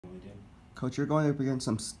Coach, you're going up against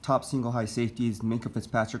some top single high safeties. Minkah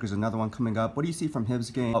Fitzpatrick is another one coming up. What do you see from his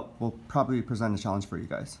game? Will probably present a challenge for you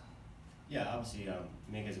guys. Yeah, obviously,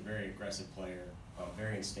 Minkah is a very aggressive player,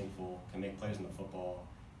 very instinctful, can make plays on the football,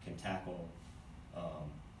 can tackle.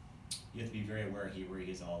 You have to be very aware where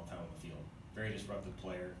he is all the time on the field. Very disruptive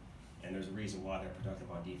player, and there's a reason why they're productive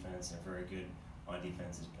on defense and very good on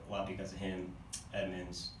defense. It's a lot because of him,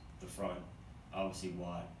 Edmonds, the front, obviously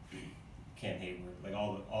Watt, Cam Hayward, like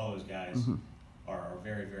all those guys are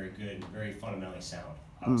very, very good and very fundamentally sound,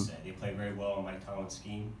 I would say. They play very well in Mike Tomlin's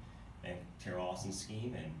scheme and Terrell Austin's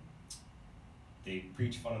scheme, and they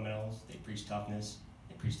preach fundamentals, they preach toughness,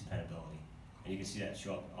 they preach dependability. And you can see that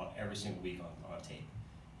show up every single week on tape.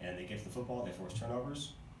 And they get to the football, they force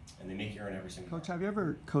turnovers, and they make you earn every single Coach, have you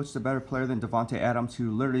ever coached a better player than Davante Adams, who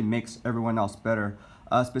literally makes everyone else better?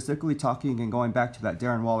 Specifically talking and going back to that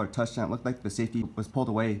Darren Waller touchdown, it looked like the safety was pulled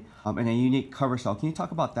away in a unique cover shell. Can you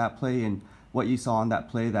talk about that play and what you saw on that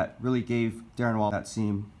play that really gave Darren Waller that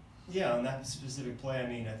seam? Yeah, on that specific play, I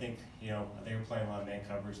mean, I think, they were playing a lot of man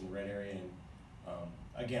coverage in the red area, and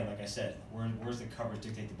again, like I said, where's the coverage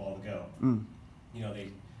dictate the ball to go? They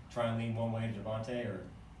try and lean one way to Davante, or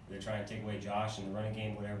they try and take away Josh in the running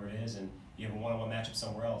game, whatever it is, and you have a one-on-one matchup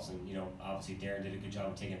somewhere else. And obviously Darren did a good job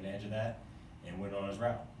of taking advantage of that and went on his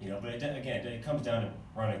route. But it comes down to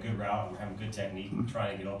running a good route and having good technique and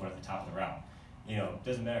trying to get open at the top of the route. It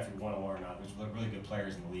doesn't matter if you're one-on-one or not. There's really good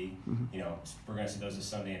players in the league. We're going to see those this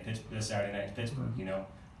Saturday night in Pittsburgh.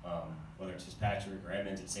 Whether it's Fitzpatrick or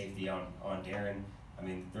Edmonds at safety on Darren. I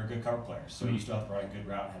mean, they're good cover players, so you still have to run a good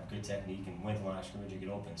route, have good technique, and win the line of scrimmage and get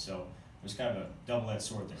open. So there's kind of a double-edged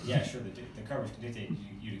sword there. Yeah, sure, the coverage can dictate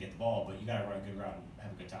you to get the ball, but you got to run a good route and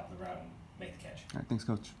have a good top of the route and make the catch. All right, thanks,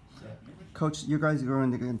 Coach. Yeah. Coach, you guys are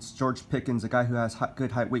going against George Pickens, a guy who has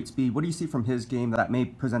good height, weight, speed. What do you see from his game that may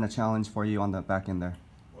present a challenge for you on the back end there?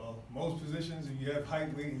 Well, most positions, if you have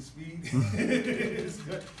height, weight, and speed, it's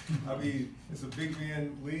good. I mean, it's a big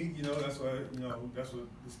man league. That's what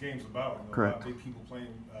this game's about. Correct. A lot of big people playing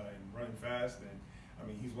and running fast, and I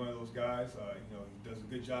mean, he's one of those guys. He does a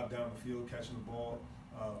good job down the field catching the ball.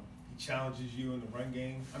 He challenges you in the run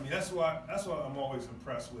game. I mean, that's why I'm always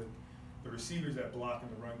impressed with the receivers that block in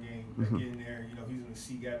the run game. That get in there. He's in the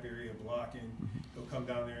C gap area blocking. He'll come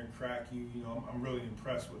down there and crack you. I'm really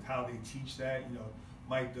impressed with how they teach that.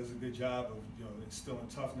 Mike does a good job of instilling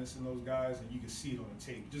toughness in those guys, and you can see it on the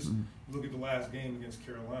tape. Just look at the last game against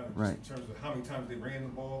Carolina, just in terms of how many times they ran the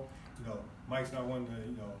ball. Mike's not one to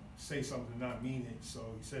say something and not mean it. So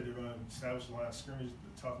he said they're going to establish the line of scrimmage,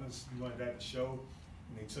 the toughness. He wanted that to show,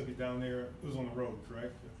 and they took it down there. It was on the road,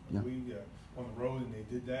 correct? I believe, yeah, on the road, and they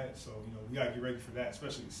did that. So we got to get ready for that,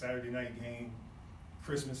 especially the Saturday night game,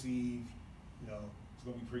 Christmas Eve. It's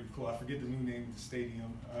going to be pretty cool. I forget the new name of the stadium.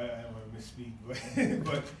 I don't want to misspeak,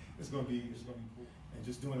 but it's going to be cool. And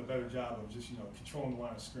just doing a better job of just controlling the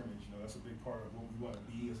line of scrimmage. That's a big part of what we want to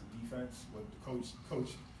be as a defense. What the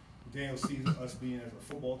coach Daniel sees us being as a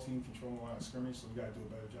football team, controlling the line of scrimmage. So we got to do a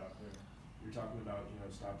better job there. You're talking about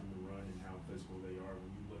stopping the run and how physical they are. When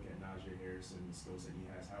you look at Najee Harris and the skill set he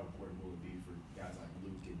has, how important will it be for guys like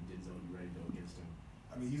Luke and Denzel to be ready to go against him?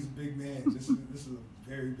 I mean, he's a big man. This is a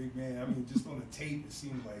very big man. I mean, just on the tape, it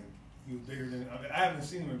seemed like he was bigger than. I haven't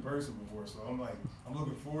seen him in person before, so I'm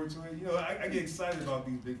looking forward to it. I get excited about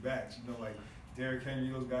these big backs. Like Derrick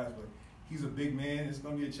Henry, those guys, but he's a big man. It's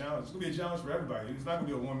going to be a challenge. It's going to be a challenge for everybody. It's not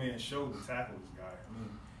going to be a one-man show to tackle this guy. I mean,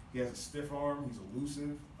 he has a stiff arm. He's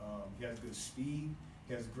elusive. He has good speed.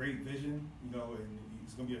 He has great vision. And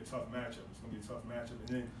it's going to be a tough matchup. It's going to be a tough matchup. And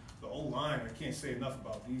then the O-line, I can't say enough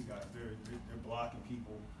about these guys. They're blocking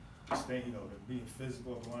people. They're being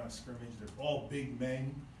physical at the line of scrimmage. They're all big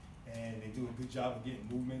men, and they do a good job of getting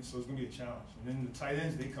movement. So it's going to be a challenge. And then the tight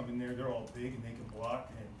ends, they come in there. They're all big and they can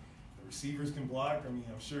block, and the receivers can block. I mean,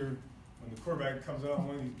 I'm sure when the quarterback comes out on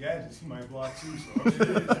one of these gadgets, he might block too.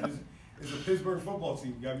 So it's a Pittsburgh football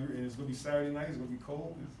team. And it's going to be Saturday night. It's going to be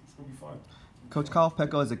cold. It's going to be fun. Coach Kyle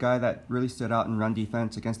Peko is a guy that really stood out in run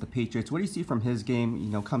defense against the Patriots. What do you see from his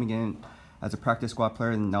game, coming in as a practice squad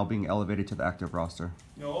player and now being elevated to the active roster?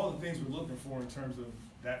 All the things we're looking for in terms of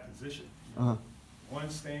that position. One,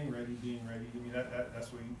 staying ready, being ready. I mean,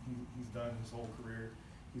 that's what he's done his whole career.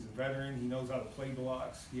 He's a veteran. He knows how to play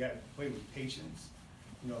blocks. He had to play with patience.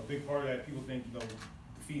 A big part of that, people think,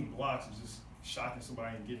 defeating blocks is just shocking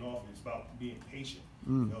somebody and getting off. It's about being patient.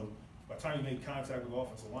 By the time you make contact with the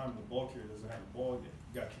offensive lineman, the ball carrier doesn't have the ball yet.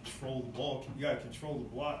 You got to control the ball. You got to control the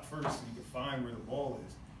block first so you can find where the ball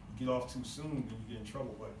is. You get off too soon, then you get in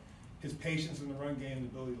trouble. But his patience in the run game, the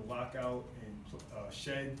ability to lock out and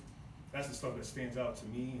shed, that's the stuff that stands out to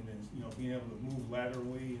me. And then being able to move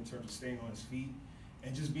laterally in terms of staying on his feet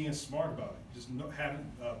and just being smart about it, just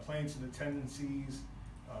having playing to the tendencies,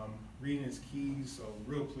 reading his keys. So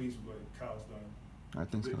real pleased with what Kyle's done. All right,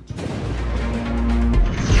 thanks, Coach.